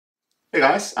Hey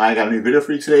guys, I got a new video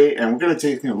for you today, and we're going to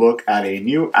take a look at a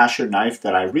new Asher knife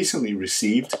that I recently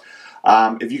received.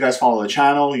 If you guys follow the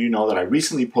channel, you know that I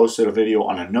recently posted a video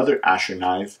on another Asher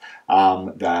knife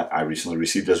that I recently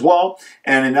received as well.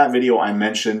 And in that video, I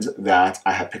mentioned that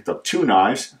I had picked up two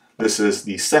knives. This is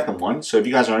the second one. So if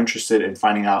you guys are interested in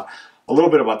finding out a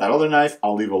little bit about that other knife,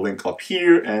 I'll leave a link up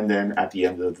here and then at the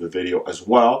end of the video as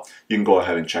well. You can go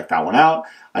ahead and check that one out.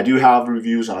 I do have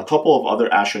reviews on a couple of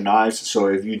other Asher knives, so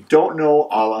if you don't know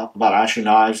all about Asher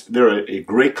knives, they're a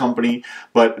great company,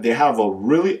 but they have a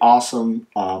really awesome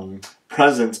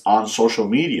presence on social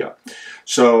media.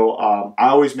 So I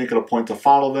always make it a point to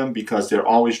follow them because they're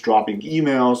always dropping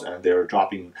emails and they're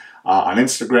dropping on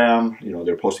Instagram, you know,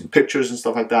 they're posting pictures and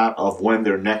stuff like that of when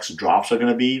their next drops are going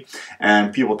to be,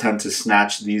 and people tend to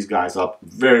snatch these guys up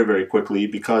very, very quickly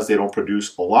because they don't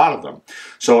produce a lot of them.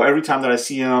 So every time that I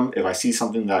see them, if I see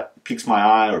something that piques my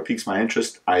eye or piques my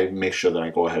interest, I make sure that I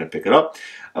go ahead and pick it up.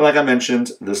 And like I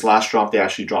mentioned, this last drop, they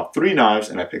actually dropped 3 knives,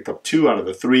 and I picked up 2 out of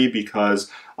the 3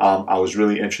 because I was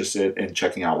really interested in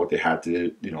checking out what they had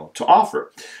to, to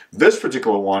offer. This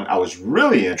particular one, I was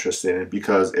really interested in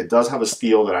because it does have a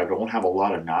steel that I don't have a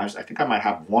lot of knives. I think I might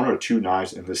have 1 or 2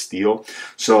 knives in this steel.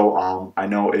 So I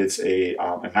know it's a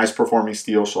nice performing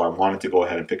steel, so I wanted to go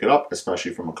ahead and pick it up,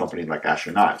 especially from a company like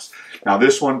Asher Knives. Now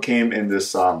this one came in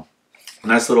this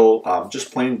nice little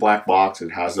just plain black box.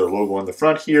 It has their logo on the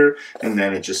front here, and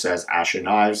then it just says Asher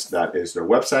Knives. That is their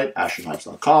website,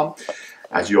 asherknives.com.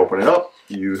 As you open it up,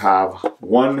 you have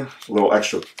one little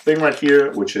extra thing right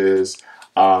here, which is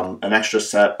an extra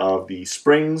set of the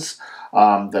springs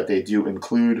that they do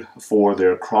include for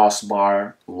their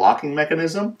crossbar locking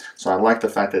mechanism. So I like the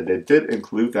fact that they did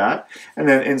include that. And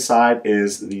then inside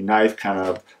is the knife kind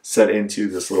of set into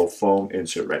this little foam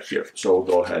insert right here. So we'll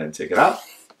go ahead and take it out.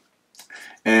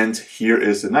 And here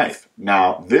is the knife.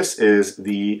 Now this is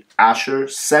the Asher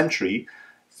Centri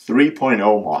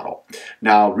 3.0 model.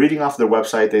 Now, reading off their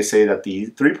website, they say that the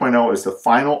 3.0 is the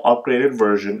final upgraded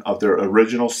version of their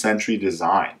original Centri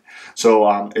design.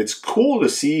 So it's cool to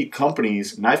see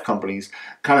companies, knife companies,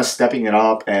 kind of stepping it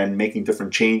up and making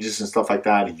different changes and stuff like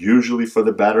that, usually for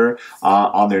the better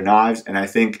on their knives. And I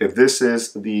think if this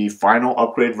is the final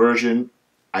upgrade version,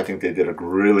 I think they did a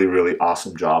really, really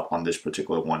awesome job on this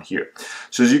particular one here.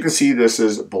 So as you can see, this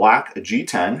is black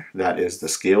G10. That is the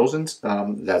scales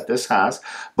that this has.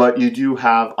 But you do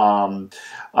have,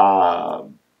 what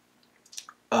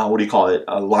do you call it,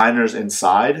 liners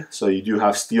inside. So you do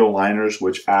have steel liners,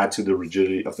 which add to the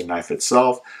rigidity of the knife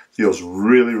itself. Feels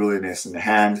really, really nice in the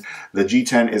hand. The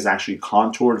G10 is actually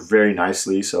contoured very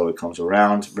nicely, so it comes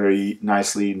around very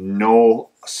nicely. No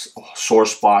sore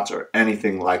spots or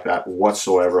anything like that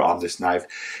whatsoever on this knife.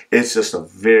 It's just a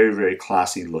very, very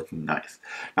classy looking knife.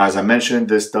 Now, as I mentioned,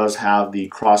 this does have the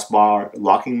crossbar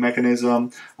locking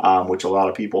mechanism, which a lot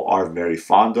of people are very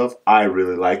fond of. I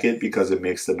really like it because it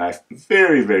makes the knife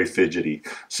very, very fidgety.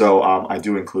 So I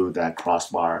do include that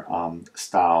crossbar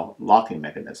style locking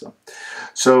mechanism.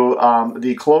 So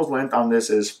the closed length on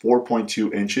this is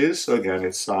 4.2 inches. So again,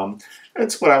 it's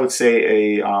what I would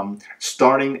say a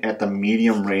starting at the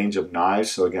medium range of knives.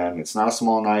 So again, it's not a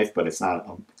small knife, but it's not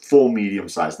a full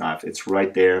medium-sized knife. It's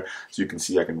right there. As you can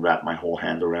see, I can wrap my whole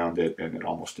hand around it and it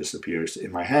almost disappears in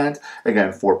my hand.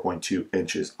 Again, 4.2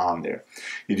 inches on there.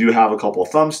 You do have a couple of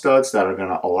thumb studs that are going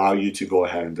to allow you to go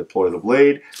ahead and deploy the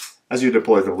blade. As you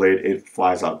deploy the blade, it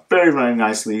flies out very, very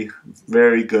nicely.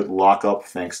 Very good lockup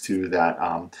thanks to that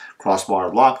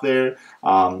crossbar lock there.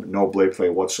 No blade play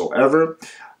whatsoever.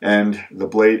 And the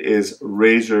blade is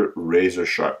razor, razor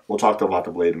sharp. We'll talk about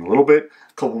the blade in a little bit.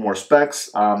 A couple more specs.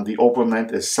 The open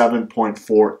length is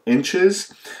 7.4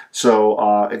 inches. So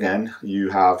again, you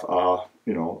have a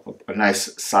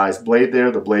nice sized blade there.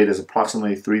 The blade is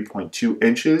approximately 3.2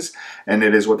 inches, and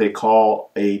it is what they call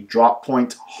a drop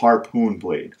point harpoon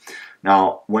blade.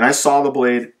 Now, when I saw the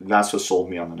blade, that's what sold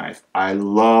me on the knife. I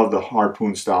love the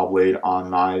harpoon style blade on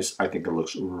knives. I think it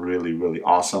looks really, really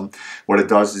awesome. What it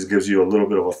does is gives you a little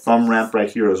bit of a thumb ramp right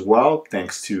here as well,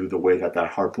 thanks to the way that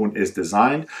that harpoon is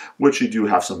designed, which you do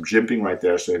have some jimping right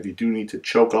there. So if you do need to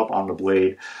choke up on the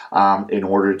blade in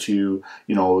order to,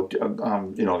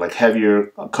 like heavier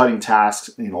cutting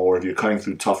tasks, or if you're cutting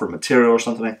through tougher material or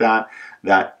something like that,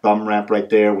 that thumb ramp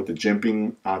right there with the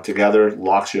jimping together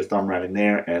locks your thumb right in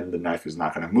there, and the knife is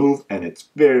not going to move, and it's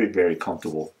very, very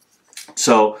comfortable.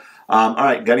 So, all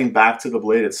right, getting back to the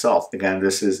blade itself. Again,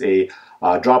 this is a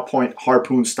drop point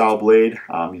harpoon style blade.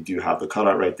 You do have the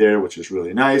cutout right there, which is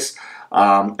really nice.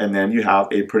 And then you have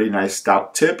a pretty nice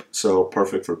stout tip, so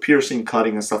perfect for piercing,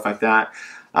 cutting, and stuff like that.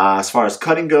 As far as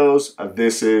cutting goes,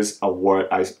 this is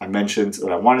what I mentioned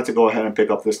that I wanted to go ahead and pick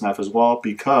up this knife as well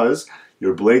because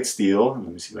your blade steel, and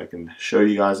let me see if I can show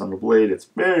you guys on the blade, it's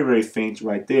very, very faint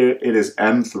right there. It is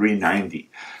M390.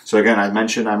 So again, I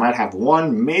mentioned I might have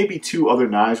one, maybe two other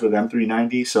knives with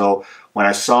M390. So when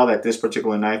I saw that this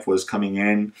particular knife was coming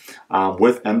in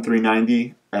with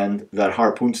M390 and that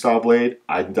harpoon style blade,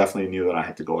 I definitely knew that I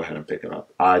had to go ahead and pick it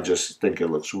up. I just think it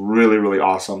looks really, really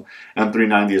awesome.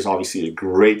 M390 is obviously a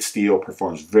great steel,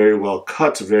 performs very well,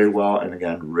 cuts very well, and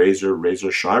again, razor,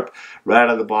 razor sharp right out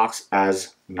of the box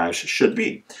as knives should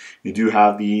be. You do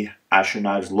have the Asher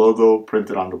Knives logo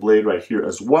printed on the blade right here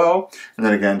as well. And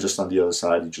then again, just on the other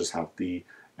side, you just have the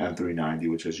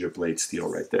M390, which is your blade steel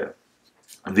right there.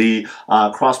 The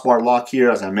crossbar lock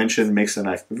here, as I mentioned, makes the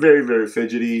knife very, very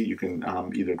fidgety. You can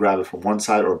either grab it from one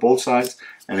side or both sides,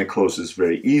 and it closes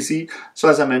very easy. So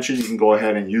as I mentioned, you can go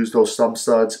ahead and use those thumb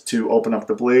studs to open up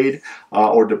the blade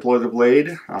or deploy the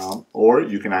blade, or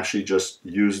you can actually just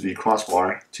use the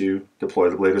crossbar to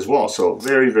deploy the blade as well. So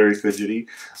very, very fidgety,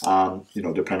 you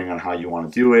know, depending on how you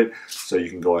want to do it. So you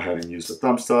can go ahead and use the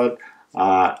thumb stud.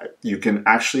 You can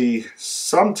actually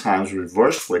sometimes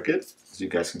reverse flick it. As you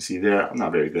guys can see there, I'm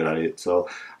not very good at it, so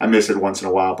I miss it once in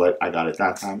a while, but I got it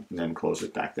that time, and then close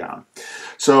it back down.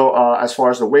 So as far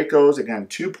as the weight goes, again,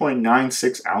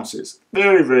 2.96 ounces.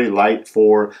 Very, very light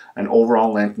for an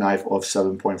overall length knife of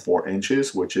 7.4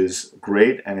 inches, which is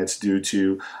great, and it's due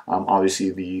to obviously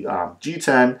the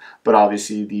G10, but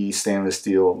obviously the stainless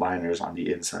steel liners on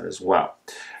the inside as well.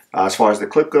 As far as the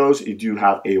clip goes, you do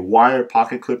have a wire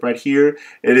pocket clip right here.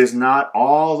 It is not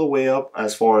all the way up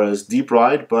as far as deep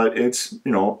ride, but it's,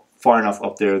 you know, far enough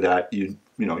up there that you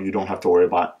don't have to worry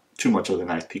about too much of the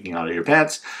knife peeking out of your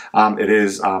pants. It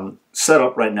is set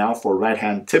up right now for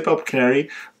right-hand tip-up carry,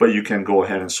 but you can go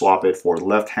ahead and swap it for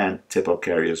left-hand tip-up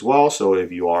carry as well. So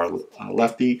if you are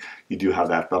lefty, you do have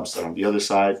that thumb stud on the other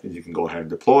side, and you can go ahead and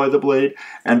deploy the blade.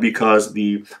 And because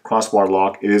the crossbar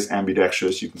lock is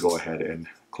ambidextrous, you can go ahead and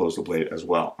close the blade as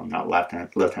well. I'm not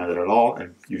left-handed at all,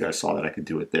 and you guys saw that I could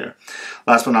do it there.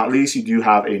 Last but not least, you do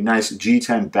have a nice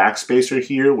G10 back spacer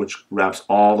here, which wraps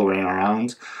all the way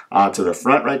around to the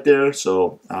front right there.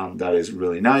 So that is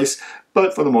really nice.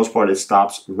 But for the most part, it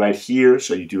stops right here.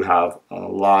 So you do have a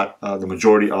lot, the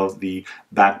majority of the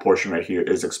back portion right here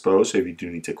is exposed. So if you do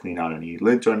need to clean out any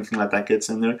lint or anything like that gets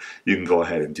in there, you can go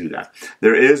ahead and do that.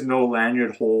 There is no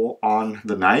lanyard hole on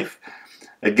the knife.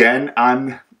 Again,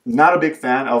 I'm not a big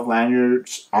fan of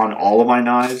lanyards on all of my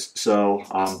knives, so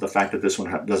the fact that this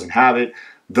one doesn't have it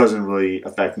doesn't really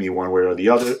affect me one way or the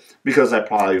other, because I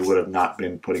probably would have not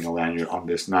been putting a lanyard on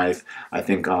this knife. I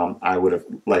think I would have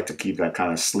liked to keep that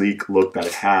kind of sleek look that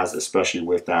it has, especially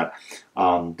with that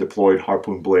deployed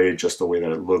harpoon blade, just the way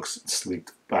that it looks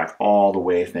sleeked back all the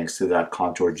way thanks to that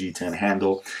Contour G10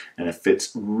 handle, and it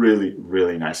fits really,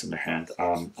 really nice in the hand.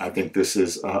 I think this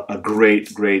is a great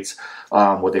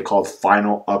what they call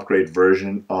final upgrade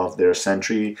version of their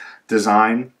Centri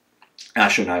design.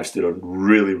 Asher Knives did a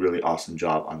really, really awesome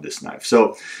job on this knife.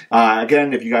 So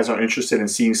again, if you guys are interested in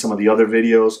seeing some of the other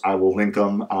videos, I will link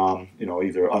them you know,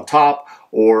 either on top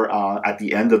or at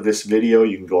the end of this video.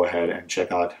 You can go ahead and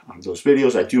check out those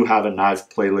videos. I do have a knife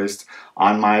playlist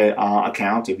on my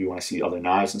account. If you want to see other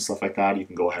knives and stuff like that, you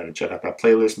can go ahead and check out that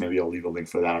playlist. Maybe I'll leave a link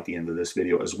for that at the end of this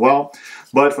video as well.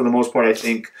 But for the most part, I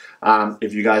think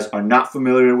if you guys are not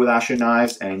familiar with Asher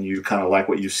Knives and you kind of like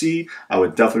what you see, I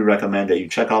would definitely recommend that you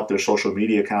check out their social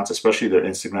media accounts, especially their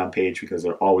Instagram page, because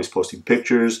they're always posting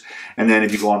pictures. And then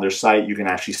if you go on their site, you can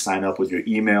actually sign up with your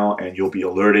email and you'll be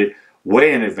alerted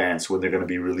way in advance when they're going to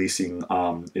be releasing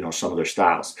you know, some of their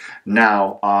styles.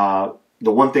 Now,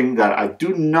 the one thing that I do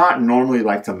not normally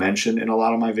like to mention in a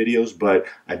lot of my videos, but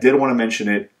I did want to mention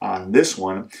it on this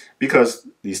one because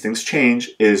these things change,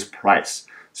 is price.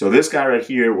 So this guy right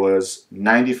here was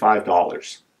 $95.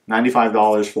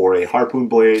 $95 for a harpoon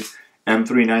blade,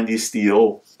 M390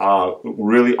 steel,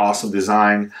 really awesome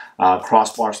design,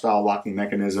 crossbar style locking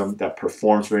mechanism that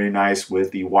performs very nice with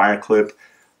the wire clip.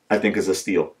 I think is a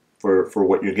steal. For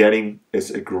what you're getting.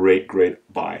 Is a great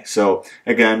buy. So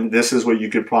again, this is what you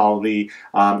could probably,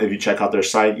 if you check out their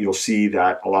site, you'll see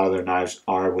that a lot of their knives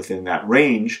are within that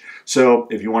range. So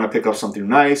if you want to pick up something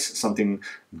nice, something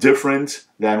different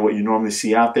than what you normally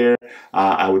see out there,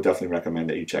 I would definitely recommend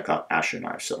that you check out Asher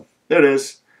Knives. So there it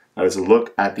is. That is a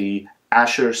look at the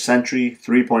Asher Centri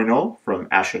 3.0 from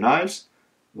Asher Knives.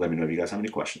 Let me know if you guys have any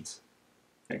questions.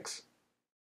 Thanks.